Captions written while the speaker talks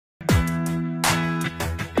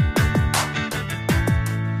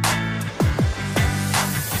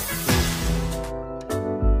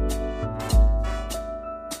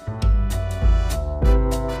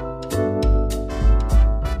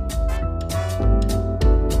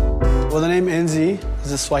Well, the name Enzi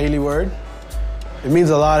is a Swahili word. It means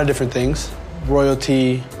a lot of different things.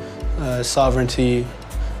 Royalty, sovereignty,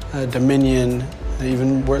 dominion,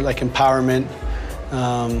 even word like empowerment.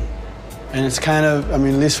 And it's kind of, I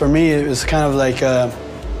mean, at least for me, it was kind of like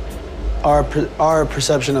our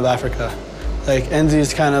perception of Africa. Like Enzi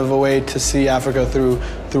is kind of a way to see Africa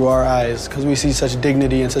through our eyes, because we see such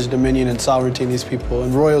dignity and such dominion and sovereignty in these people,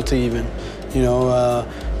 and royalty even, you know,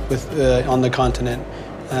 on the continent.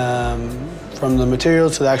 From the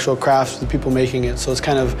materials to the actual crafts, the people making it. So it's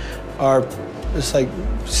kind of it's like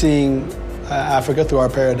seeing Africa through our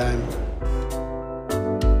paradigm.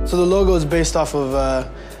 So the logo is based off of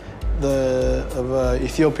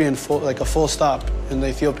Ethiopian like a full stop in the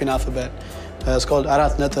Ethiopian alphabet. It's called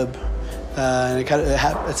Arat Netab, and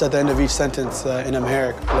it's at the end of each sentence in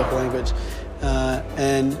Amharic, local language,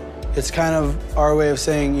 and it's kind of our way of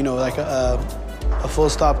saying, you know, like a full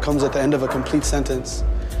stop comes at the end of a complete sentence,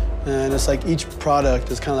 and it's like each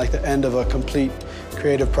product is kind of like the end of a complete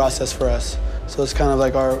creative process for us. So it's kind of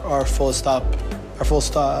like our full stop at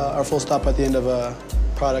the end of a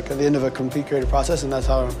product, at the end of a complete creative process, and that's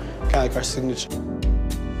how kind of like our signature.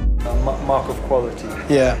 Mark of quality.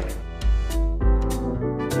 Yeah.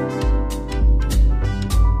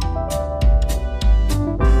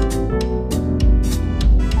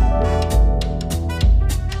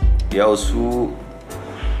 ያው እሱ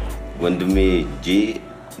ወንድሜ ጄ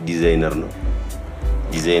ዲዛይነር ነው።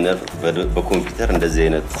 ዲዛይነር በኮምፒውተር እንደዚህ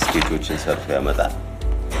አይነት ስኬቾችን ሰርቶ ያመጣል።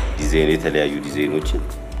 ዲዛይን የተለያዩ ዲዛይኖችን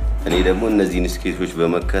እኔ ደግሞ እነዚህን ስኬቾች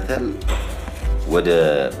በመከተል ወደ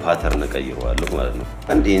ፓተርን ቀይረዋለሁ ማለት ነው።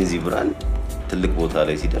 አንድ የኤንዚ ብራንድ ትልቅ ቦታ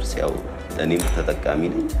ላይ ሲደርስ ያው እኔም ተጠቃሚ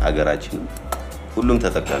ነኝ፣ ሀገራችንም ሁሉም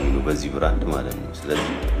ተጠቃሚ ነው በዚህ ብራንድ ማለት ነው።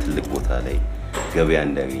 ስለዚህ ትልቅ ቦታ ላይ ገበያ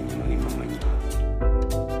እንዲያገኝ ነው የምመኘው።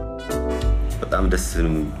 በጣም ደስ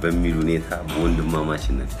በሚል ሁኔታ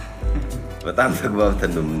በወንድማማችነት በጣም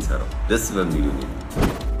ተግባብተን ነው የምንሰራው፣ ደስ በሚል ሁኔታ።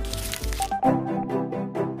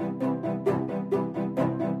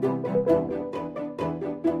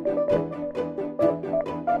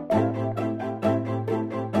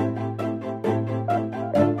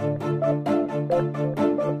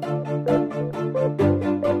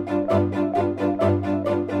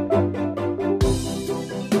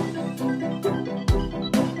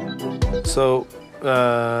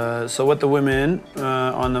 So what the women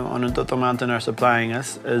on the mountain are supplying us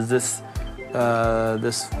is this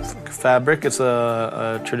fabric. It's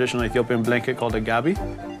a traditional Ethiopian blanket called a gabi.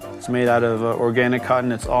 It's made out of organic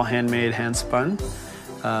cotton. It's all handmade, hand spun.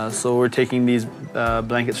 So we're taking these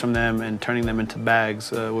blankets from them and turning them into bags,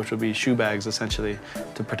 which will be shoe bags essentially,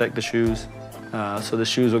 to protect the shoes. So the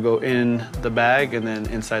shoes will go in the bag and then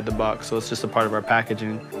inside the box. So it's just a part of our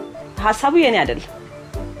packaging.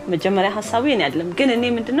 መጀመሪያ ሐሳቡ የኔ አይደለም ግን እኔ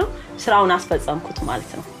ምንድነው ስራውን አስፈጸምኩት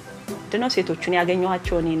ማለት ነው። ምንድነው ሴቶቹን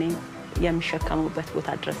ያገኘኋቸው እኔ ነኝ የሚሸከሙበት ቦታ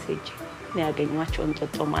ድረስ ሄጄ ነው ያገኘኋቸው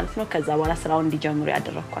እንጦጦ ማለት ነው። ከዛ በኋላ ስራውን እንዲጀምሩ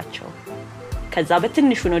ያደረኳቸው። ከዛ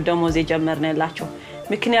በትንሹ ነው ደሞዝ የጀመርነላቸው።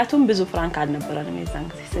 ምክንያቱም ብዙ ፍራንክ አልነበረንም የዛን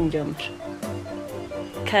ጊዜ ስንጀምር።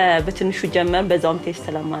 ከበትንሹ ጀመር በዛውም ቴስት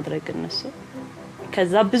ለማድረግ እነሱ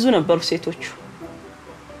ከዛ ብዙ ነበሩ ሴቶቹ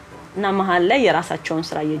እና መሃል ላይ የራሳቸውን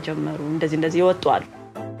ስራ እየጀመሩ እንደዚህ ይወጣሉ።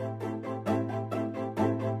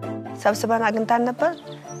 ሰብስበን አግንታን ነበር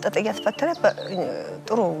ጥጥ ያስፈተረ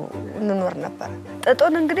ጥሩ እንኖር ነበር።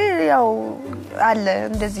 ጥጡን እንግዲህ ያው አለ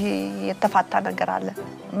እንደዚህ የተፋታ ነገር አለ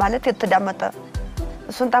ማለት የተዳመጠ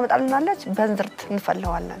እሱን ታመጣልናለች በእንዝርት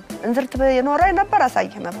እንፈልዋለን። እንዝርት የኖረ ነበር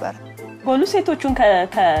አሳየ ነበር። ሁሉ ሴቶቹን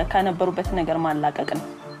ከነበሩበት ነገር ማላቀቅ ነው።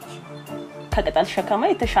 ከቀጣል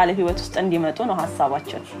ሸከማ የተሻለ ህይወት ውስጥ እንዲመጡ ነው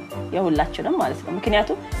ሐሳባችን የሁላችንም ማለት ነው።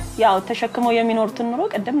 ምክንያቱም ያው ተሸክመው የሚኖሩትን ኑሮ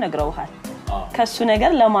ቀደም ነግረውሃል። ከሱ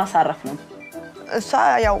ነገር ለማሳረፍ ነው። እሷ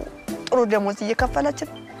ያው ጥሩ ደሞዝ እየከፈለችን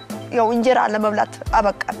ያው እንጀራ ለመብላት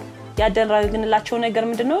አበቃን። ያደረግንላቸው ነገር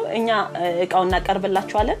ምንድነው እኛ እቃውና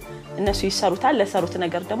ቀርብላቸዋለን እነሱ ይሰሩታል ለሰሩት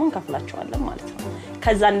ነገር ደግሞ እንከፍላቸዋለን ማለት ነው።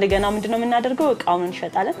 ከዛ እንደገና ምንድነው የምናደርገው እቃውን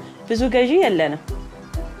እንሸጣለን። ብዙ ገዢ የለንም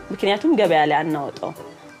ምክንያቱም ገበያ ላይ አናወጣው።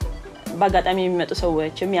 ባጋጣሚ የሚመጡ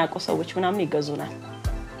ሰዎች የሚያውቁ ሰዎች ምናምን ይገዙናል።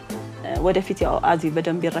 ወደፊት ያው አዚ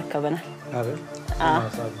በደንብ ይረከበናል።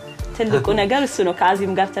 ትልቁ ነገር እሱ ነው።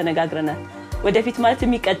 ከአዚም ጋር ተነጋግረናል። ወደፊት ማለት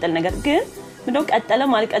የሚቀጥል ነገር ግን ምንድነው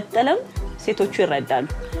ቀጠለም አልቀጠለም ሴቶቹ ይረዳሉ።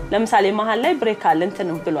 ለምሳሌ መሃል ላይ ብሬክ አለ እንትን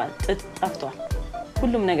ብሏል ጥጥ ጠፍቷል።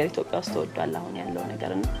 ሁሉም ነገር ኢትዮጵያ ውስጥ ተወዷል አሁን ያለው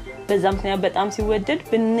ነገርና በዛ ምክንያት በጣም ሲወደድ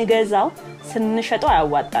ብንገዛው ስንሸጠው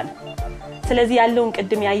አያዋጣን። ስለዚህ ያለውን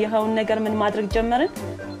ቅድም ያየኸውን ነገር ምን ማድረግ ጀመርን?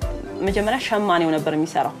 መጀመሪያ ሸማኔው ነበር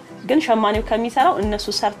የሚሰራው ግን ሸማኔው ከሚሰራው እነሱ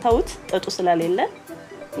ሰርተውት ጥጡ ስለሌለ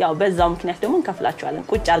ያው በዛው ምክንያት ደግሞ እንከፍላቸዋለን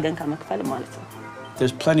ቁጭ አርገን ከመክፈል ማለት ነው።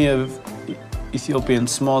 There's plenty of Ethiopian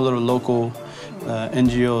small little local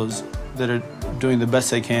NGOs that are doing the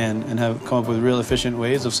best they can and have come up with real efficient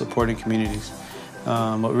ways of supporting communities.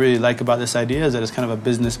 What we really like about this idea is that it's kind of a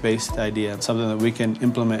business-based idea and something that we can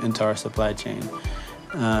implement into our supply chain.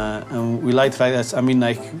 And we like the fact that, I mean,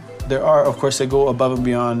 like, there are, of course, they go above and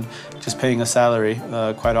beyond just paying a salary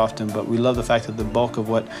quite often, but we love the fact that the bulk of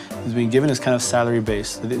what is being given is kind of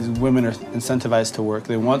salary-based. Women are incentivized to work,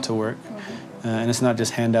 they want to work, and it's not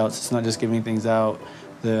just handouts, it's not just giving things out.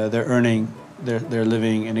 They're earning, they're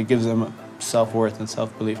living, and it gives them self-worth and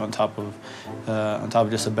self-belief on top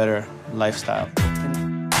of just a better lifestyle.